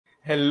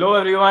Hello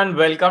everyone,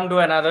 welcome to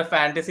another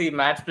fantasy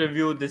match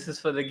preview. This is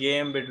for the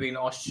game between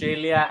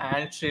Australia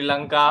and Sri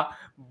Lanka.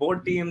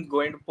 Both teams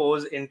going to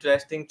pose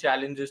interesting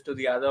challenges to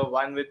the other,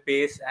 one with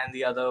pace and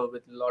the other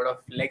with a lot of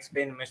leg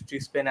spin, mystery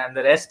spin and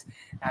the rest.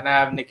 And I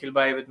have Nikhil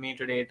Bhai with me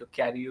today to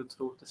carry you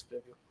through this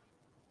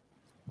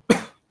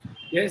preview.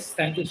 Yes,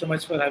 thank you so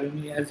much for having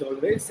me as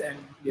always. And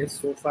yes,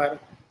 so far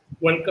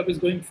World Cup is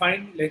going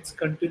fine. Let's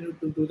continue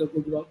to do the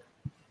good work.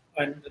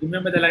 And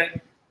remember the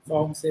line,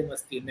 form se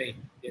masti nahi.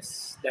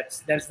 Yes,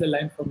 that's the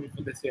line for me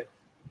for this year.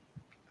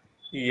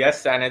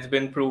 Yes, and it's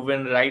been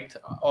proven right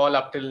all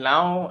up till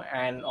now.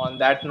 And on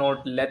that note,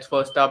 let's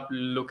first up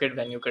look at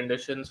venue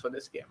conditions for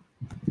this game.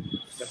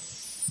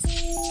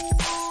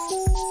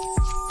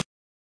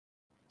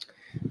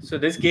 So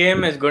this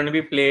game is going to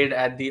be played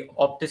at the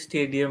Optus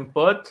Stadium,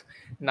 Perth.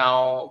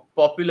 Now,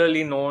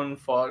 popularly known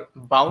for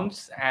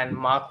bounce, and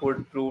Mark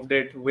Wood proved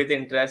it with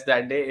interest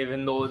that day,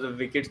 even though the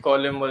wickets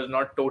column was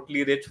not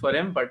totally rich for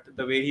him, but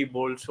the way he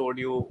bowled showed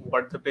you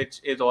what the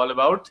pitch is all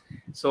about.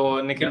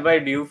 So, Nikhil bhai,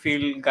 do you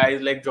feel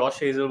guys like Josh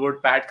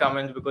Hazlewood, Pat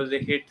Cummins, because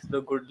they hit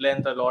the good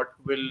length a lot,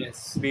 will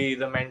be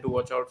the men to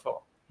watch out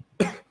for?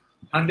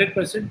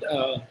 100%.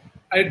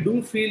 I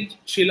do feel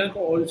Sri Lanka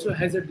also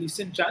has a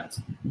decent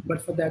chance, but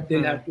for that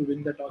they'll have to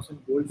win the toss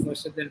and bowl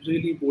first and then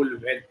really bowl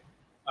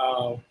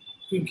well.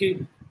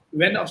 Because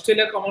when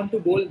Australia come on to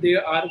bowl, they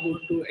are going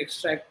to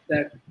extract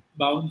that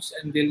bounce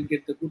and they'll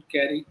get the good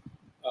carry.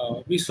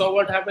 We saw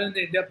what happened in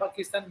the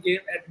India-Pakistan game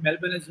at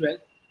Melbourne as well.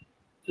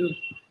 So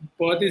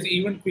Perth is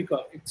even quicker.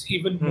 It's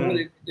even more.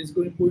 It is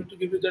going to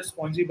give you that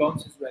spongy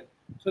bounce as well.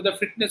 So the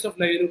fitness of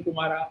Lahiru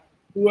Kumara,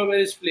 whoever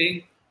is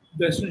playing,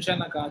 Darshan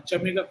Shanaka,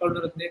 Chamika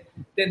Karunaratne,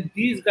 then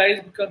these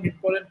guys become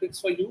important picks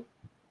for you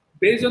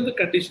based on the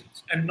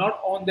conditions and not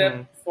on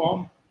their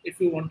form, if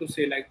you want to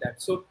say like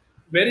that. So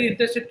very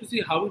interested to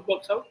see how it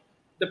works out.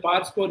 The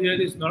par score here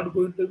is not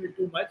going to be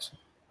too much.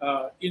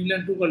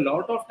 England took a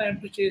lot of time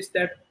to chase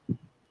that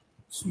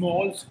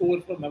small score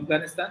from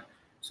Afghanistan.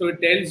 So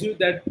it tells you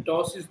that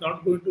toss is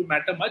not going to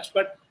matter much.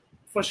 But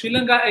for Sri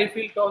Lanka, I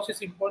feel toss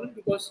is important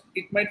because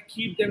it might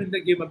keep them in the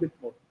game a bit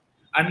more.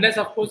 Unless,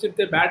 of course, if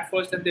they bat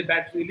first and they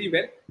bat really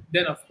well,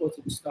 then, of course,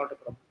 it's not a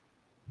problem.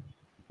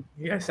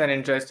 Yes, and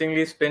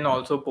interestingly, spin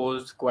also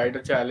posed quite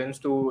a challenge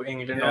to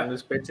England on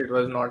this pitch. It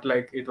was not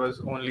like it was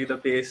only the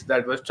pace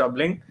that was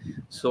troubling.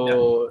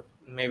 So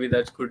maybe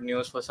that's good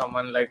news for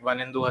someone like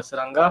Vanindu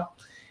Hasaranga.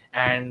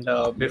 And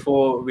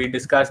before we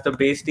discuss the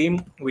base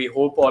team, we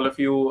hope all of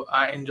you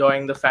are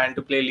enjoying the fan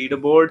to play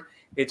leaderboard.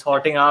 It's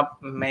hotting up.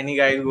 Many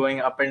guys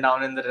going up and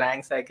down in the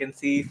ranks, I can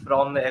see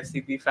from the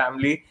FCP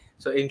family.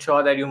 So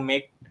ensure that you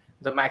make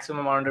the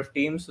maximum amount of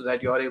teams so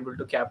that you're able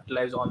to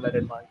capitalize on that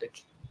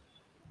advantage.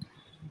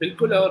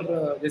 बिल्कुल और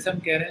जैसे हम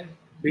कह रहे हैं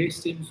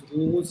base teams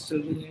रोज चल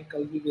रही हैं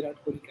कल भी विराट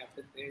कोहली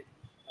कैप्टन थे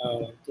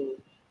तो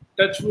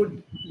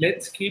touchwood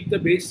let's keep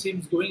the base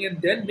teams going and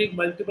then make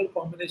multiple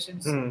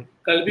combinations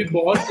कल भी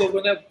बहुत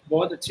लोगों ने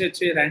बहुत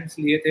अच्छे रैंक्स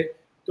लिए थे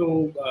तो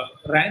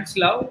रैंक्स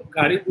लाओ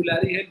गाड़ी बुला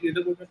रही है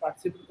लीडर बोर्ड में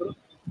पार्टिसिपेट करो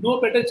नो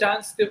बेटर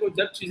चांस देखो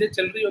जब चीजें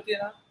चल रही होती है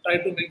ना try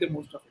to make the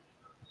most of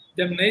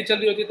it जब नहीं चल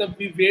रही होती तब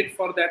we wait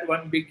for that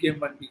one big game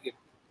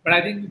but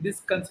I think this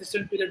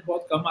consistent period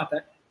बहुत कम आता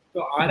है तो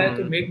आ रहा है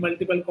to make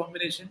multiple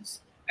combinations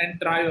and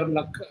try your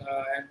luck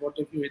and what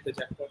if you hit the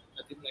jackpot,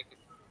 nothing like it.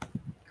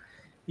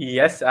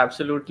 Yes,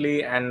 absolutely.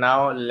 And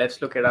now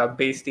let's look at our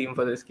base team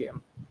for this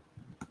game.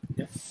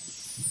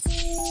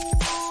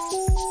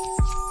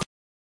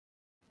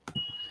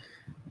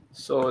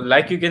 So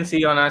like you can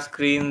see on our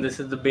screen, this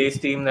is the base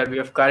team that we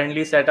have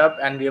currently set up,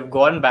 and we have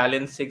gone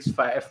balanced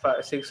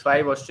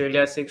 6-5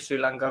 Australia, 6 Sri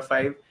Lanka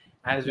 5,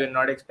 as we're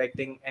not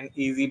expecting an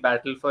easy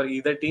battle for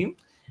either team.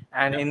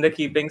 And in the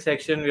keeping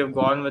section, we have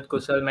gone with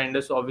Kusal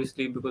Mendes,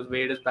 obviously, because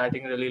Wade is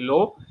batting really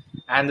low.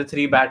 And the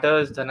three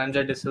batters,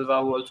 Dhananjay De Silva,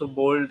 who also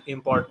bowled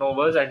important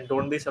overs. And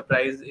don't be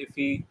surprised if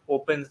he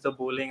opens the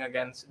bowling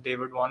against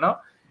David Warner.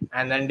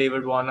 And then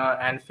David Warner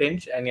and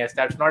Finch. And yes,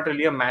 that's not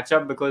really a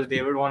matchup because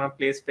David Warner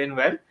plays spin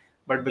well.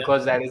 But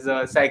because that is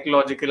a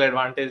psychological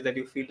advantage that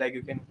you feel like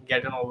you can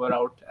get an over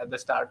out at the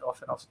start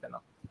of an off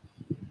spinner.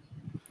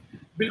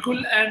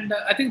 बिल्कुल and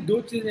I think दो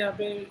चीज़ यहाँ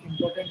पे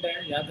important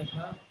है याद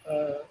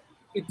रखना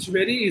it's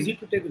very easy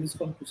to take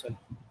risk on Kusal.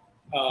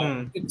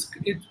 It's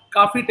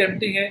काफी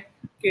tempting है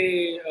कि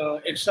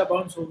extra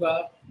bounce होगा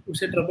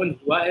उसे ट्रबल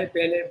हुआ है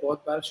पहले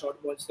बहुत बार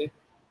शॉर्ट बॉल से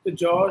तो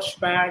जॉश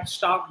पैट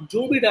स्टार्क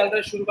जो भी डाल रहा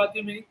है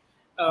शुरुआती में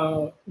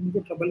उनको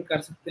ट्रबल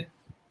कर सकते हैं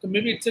तो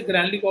may be it's a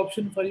grand league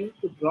option for you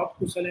to drop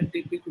Kusal and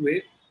take it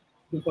Wade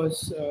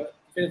because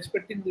if you're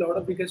expecting a lot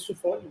of wickets to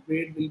fall,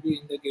 Wade will be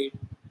in the game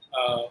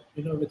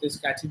with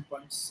his catching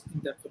points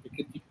in terms of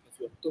wicket keeping as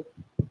well. So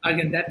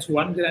again, that's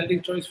one grand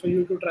league choice for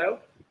you to try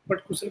out.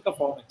 But Kusal का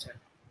form अच्छा है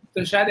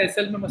तो शायद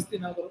SL में मस्ती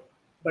ना करो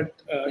but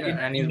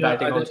and he's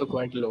batting also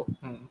quite low.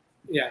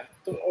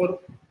 तो और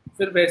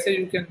फिर वैसे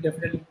you can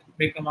definitely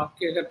make a mark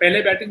कि अगर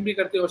पहले बैटिंग भी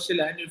करते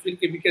ऑस्ट्रेलिया एंड यू फील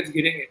के विकेट्स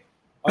गिरेंगे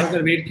और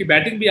अगर वेट की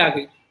बैटिंग भी आ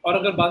गई और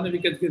अगर बाद में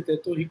विकेट गिरते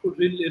तो he could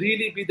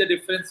really be the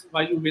difference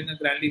why you win a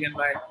grand league and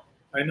why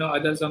I know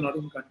others are not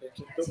in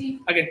contention. So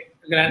again,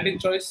 Granding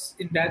choice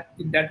in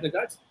that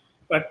regards.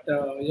 But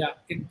yeah,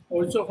 it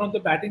also from the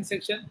batting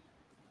section,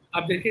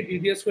 आप देखिए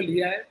DDS को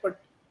लिया है, but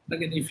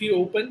again if he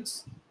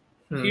opens,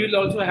 he will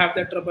also have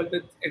that trouble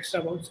with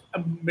extra bounce.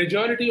 A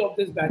majority of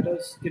these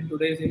batters in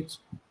today's age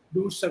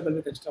do struggle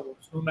with extra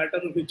bounce, no matter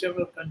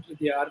whichever country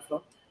they are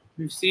from.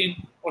 We've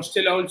seen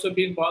Australia also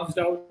being bounced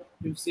out.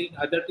 We've seen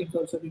other teams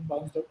also being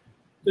bounced out.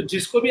 तो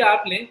जिसको भी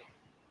आप लें,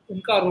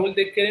 उनका role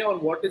देख के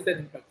और what is their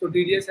impact. So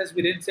DDS, as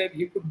Viren said,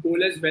 he could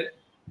bowl as well,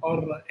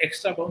 or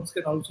extra bounce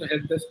can also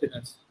help the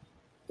spinners.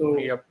 So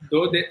Yep.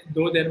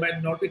 though there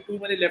might not be too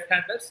many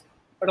left-handers,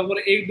 but अगर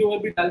एक दो over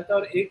भी डालता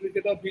और एक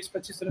wicket और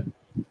 20-25 run,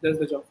 that's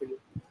the job for you.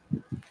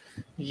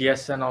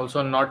 Yes, and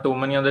also not too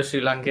many of the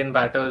Sri Lankan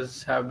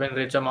batters have been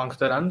rich amongst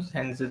the runs.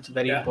 Hence, it's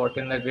very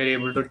important that we're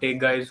able to take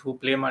guys who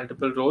play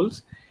multiple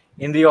roles.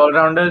 In the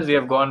all-rounders, we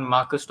have gone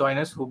Marcus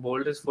Stoinis, who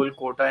bowled his full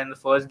quota in the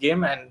first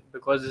game, and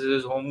because this is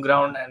his home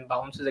ground and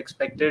bounce is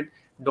expected,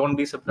 don't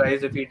be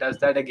surprised if he does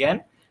that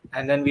again.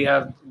 And then we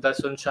have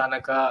Dasun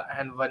Shanaka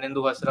and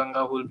Vanindu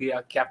Hasaranga, who will be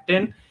our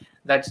captain.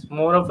 That's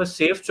more of a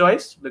safe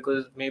choice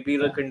because maybe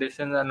the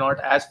conditions are not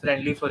as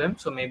friendly for him.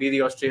 So maybe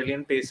the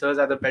Australian pacers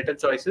are the better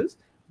choices,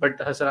 but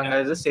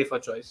Hasaranga is a safer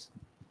choice.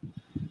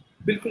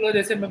 बिल्कुल, और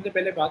जैसे हमने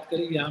पहले बात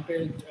करी यहाँ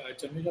पे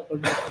चन्नी का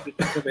contract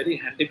becomes a very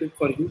handy pick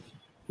for you,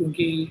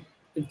 क्योंकि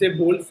if they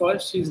bowl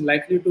first, he is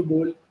likely to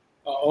bowl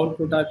all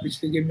quota.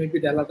 पिछले गेम में भी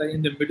डाला था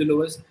in the middle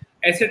overs.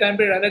 ऐसे टाइम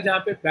पे डाला जहाँ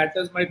पे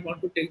batters might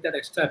want to take that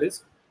extra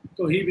risk,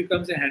 तो he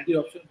becomes a handy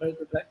option for you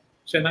to try.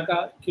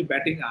 Shanaka की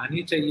बैटिंग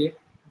आनी चाहिए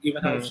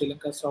given how Sri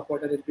stop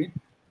order has been.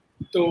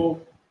 तो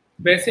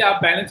वैसे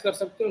आप बैलेंस कर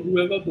सकते हो.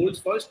 Whoever bowls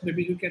first,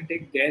 maybe you can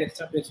take their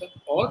extra pacer,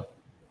 or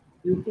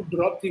you could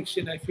drop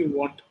Thikshana if you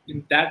want.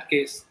 In that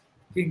case,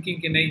 thinking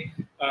कि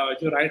नहीं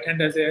जो right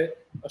handers है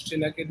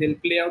Australia के, they'll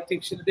play out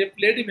Thikshana. They've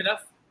played him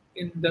enough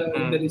in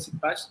the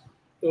recent past.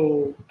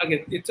 So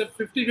again, it's a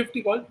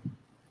 50-50 call.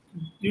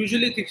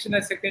 Usually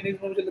Thikshana second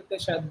innings में मुझे लगता है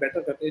शायद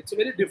better करते हैं. It's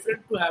very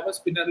different to have a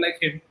spinner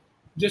like him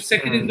जो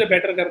second innings में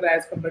better करता है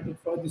as compared to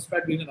first,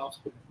 despite being an off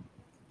spinner.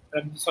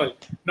 Sorry,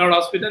 not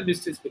off spinner,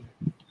 mystery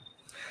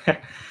spinner.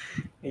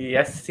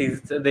 Yes,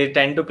 they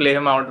tend to play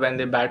him out when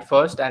they bat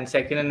first, and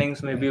second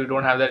innings maybe you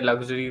don't have that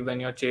luxury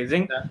when you're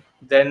chasing. Yeah.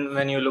 Then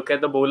when you look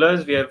at the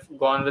bowlers, we have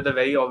gone with the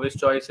very obvious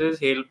choices: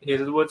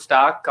 Hazelwood,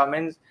 Stark,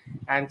 Cummins,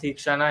 and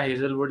Thikshana.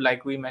 Hazelwood,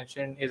 like we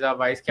mentioned, is our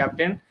vice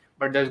captain,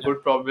 but there's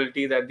good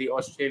probability that the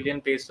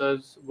Australian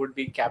pacers would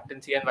be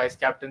captaincy and vice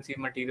captaincy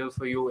material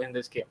for you in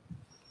this game.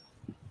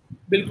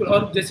 बिल्कुल,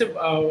 और जैसे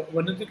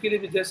वनंतु के लिए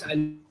भी just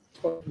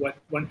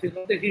one thing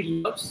that he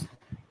loves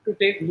to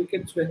take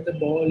wickets when the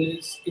ball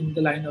is in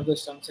the line of the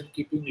stumps and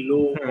keeping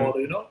low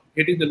or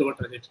hitting the lower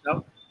trajectory.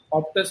 Now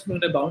Optus में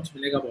उन्हें bounce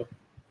मिलेगा बहुत.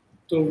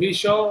 So we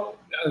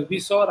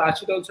saw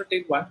Rashid also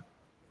take one.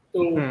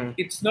 So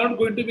it's not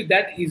going to be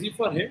that easy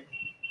for him.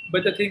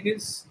 But the thing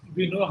is,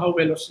 we know how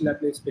well Australia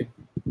plays spin,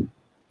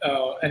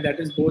 and that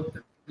is both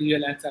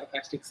real and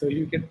sarcastic. So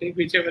you can take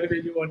whichever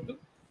way you want to.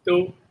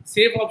 So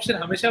safe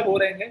option हमेशा वो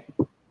रहेंगे.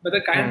 But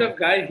the kind of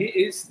guy he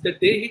is, the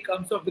day he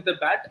comes up with the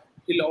bat,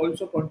 he'll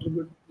also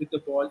contribute with the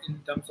ball in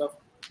terms of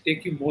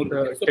taking more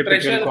wickets. So typical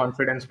pressure,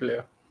 confidence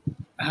player.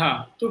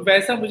 हाँ, तो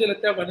वैसा मुझे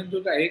लगता है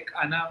वनंतु का एक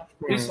आना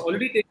is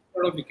already taking a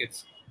lot of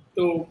wickets.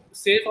 तो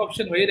safe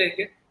option वही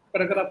रहेंगे.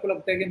 पर अगर आपको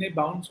लगता है कि नहीं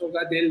bounce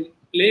होगा, they'll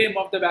play him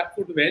off the back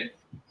foot well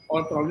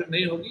और problem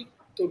नहीं होगी,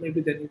 तो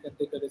maybe then you can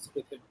take a risk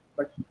with him.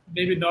 But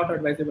maybe not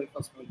advisable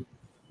for small league.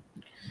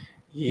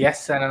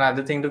 Yes, and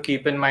another thing to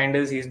keep in mind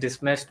is he's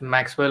dismissed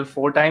Maxwell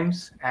 4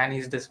 times and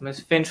he's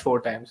dismissed Finch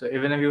 4 times. So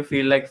even if you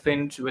feel like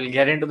Finch will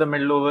get into the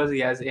middle overs, he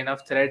has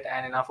enough threat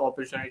and enough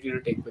opportunity to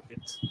take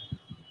wickets.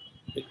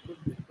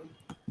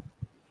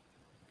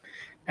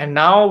 And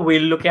now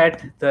we'll look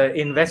at the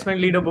investment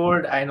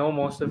leaderboard. I know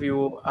most of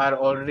you are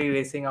already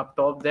racing up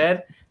top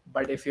there,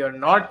 but if you're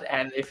not,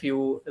 and if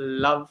you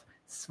love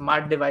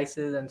smart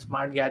devices and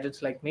smart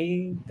gadgets like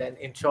me, then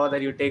ensure that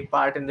you take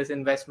part in this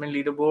investment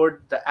leaderboard.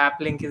 The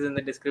app link is in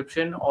the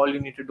description. All you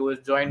need to do is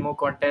join more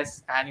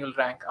contests and you'll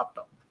rank up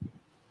top.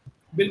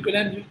 Bilkul,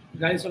 and you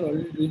guys are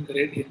already doing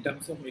great in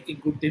terms of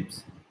making good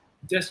tips.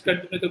 Just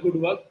continue the good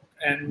work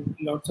and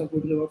lots of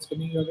good rewards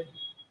coming your way.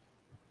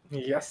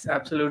 Yes,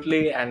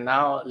 absolutely. And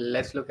now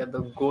let's look at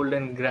the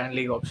Golden Grand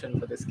League option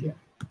for this game.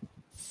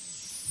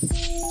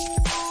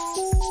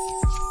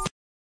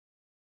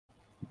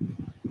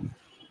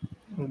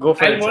 Go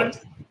for it.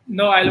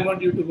 I'll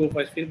want you to go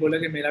first. फिर बोला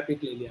कि मेरा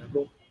pick ले लिया.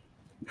 Go.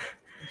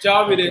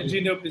 जाओ वीरेन,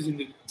 जीने अपनी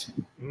जिंदगी.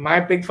 My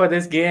pick for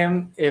this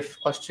game, if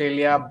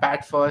Australia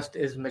bat first,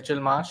 is Mitchell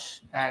Marsh.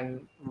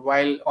 And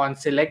while on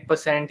select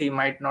percent, he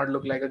might not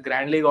look like a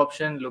Grand League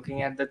option,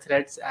 looking at the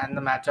threats and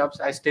the matchups,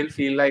 I still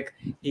feel like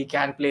he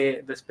can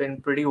play the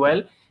spin pretty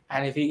well.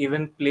 And if he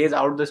even plays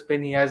out the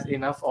spin, he has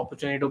enough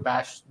opportunity to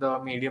bash the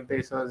medium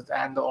pacers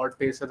and the odd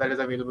pacer that is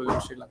available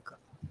in Sri Lanka.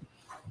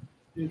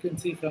 You can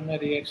see from my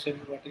reaction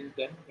what he's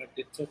done, but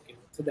it's okay.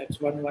 So that's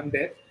 1-1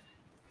 there.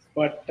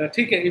 But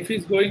ठीक है, if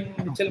he's going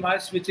Mitchell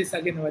Marsh, which is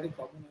again a very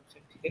common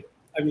option, ठीक है.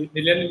 अभी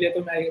million लिया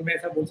तो मैं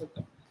ऐसा बोल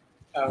सकता हूँ.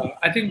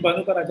 I think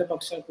Banuka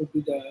Rajapaksa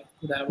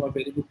could have a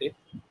very good day.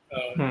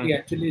 Hmm. He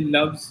actually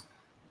loves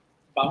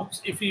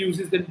bounce if he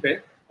uses them well.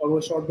 और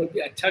वो short ball भी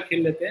अच्छा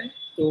खेल लेते हैं.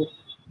 So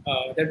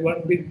that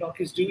one big knock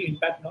is due,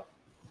 impact knock.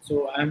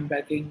 So I'm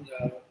backing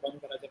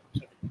Banuka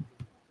Rajapaksa.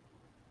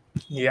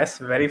 Yes,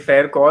 very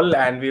fair call.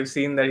 And we've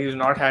seen that he's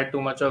not had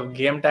too much of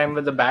game time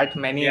with the bat.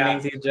 Many Yeah,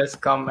 innings he's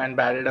just come and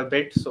batted a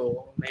bit.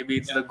 So maybe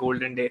it's yeah. the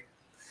golden day.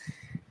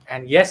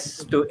 And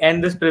yes, to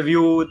end this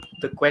preview,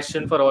 the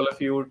question for all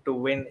of you to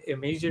win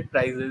immediate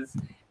prizes,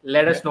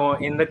 let Yeah. us know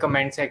in the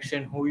comment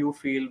section who you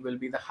feel will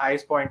be the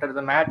highest pointer of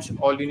the match.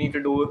 All you need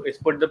to do is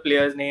put the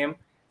player's name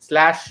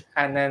slash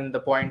and then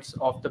the points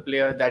of the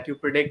player that you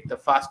predict.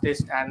 The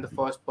fastest and the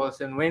first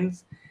person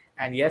wins.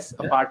 And yes,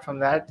 Yeah. apart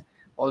from that,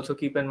 also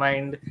keep in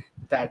mind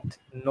that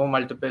no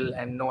multiple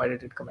and no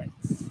edited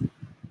comments.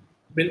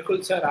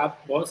 बिल्कुल sir,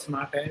 आप बहुत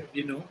smart हैं,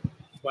 we know.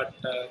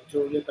 But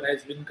जो ये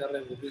prize win कर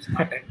रहे हैं वो भी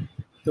स्मार्ट है.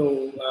 तो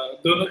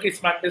दोनों की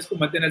स्मार्टनेस को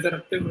मद्देनजर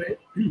रखते हुए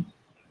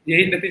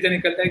यही नतीजा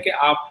निकलता है कि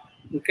आप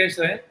विकेट्स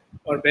रहें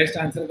और बेस्ट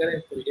आंसर करें.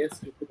 तो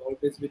yes, you could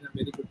always win a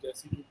very good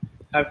Jersey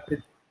to have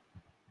with.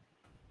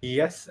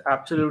 Yes,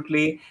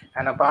 absolutely.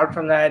 And apart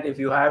from that, if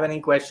you have any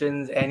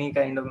questions, any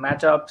kind of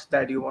matchups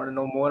that you want to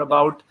know more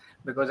about,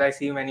 because I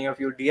see many of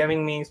you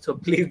DMing me, so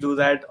please do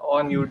that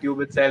on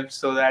YouTube itself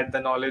so that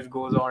the knowledge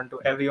goes on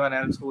to everyone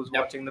else who's Yep.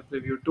 watching the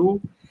preview too.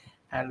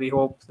 And we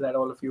hope that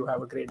all of you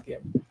have a great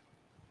game.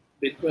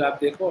 बिल्कुल, आप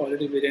देखो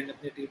already Virendra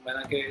अपनी team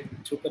बना के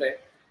छुप रहे.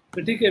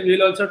 तो ठीक है, वी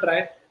विल आल्सो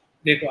ट्राई.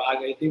 देखो आ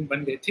गई, टीम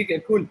बन गई. ठीक है,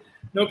 cool,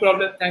 no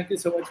problem. Thank you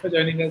so much for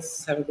joining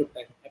us. Have a good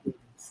time.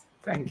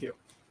 Thank you.